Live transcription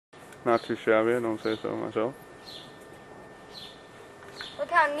Not too shabby, I don't say so myself.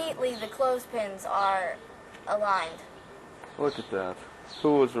 Look how neatly the clothespins are aligned. Look at that.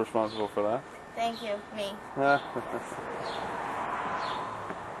 Who was responsible for that? Thank you, me.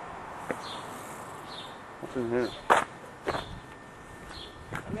 What's in here?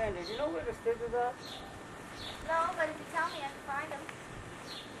 Man, did you know where the scissors are? No, but if you tell me, I can find them.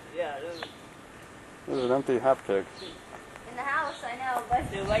 Yeah, There's an empty hat pick. In the house, I know, but...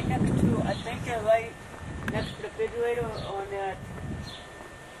 they're right next to, I think they're right next to the refrigerator on that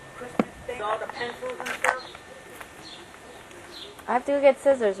Christmas thing, all the pencils and stuff. I have to go get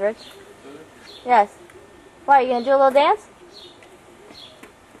scissors, Rich. Yes. What, you gonna do a little dance?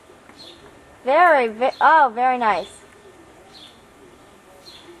 Very nice.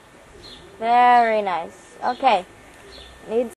 Very nice. Okay. Needs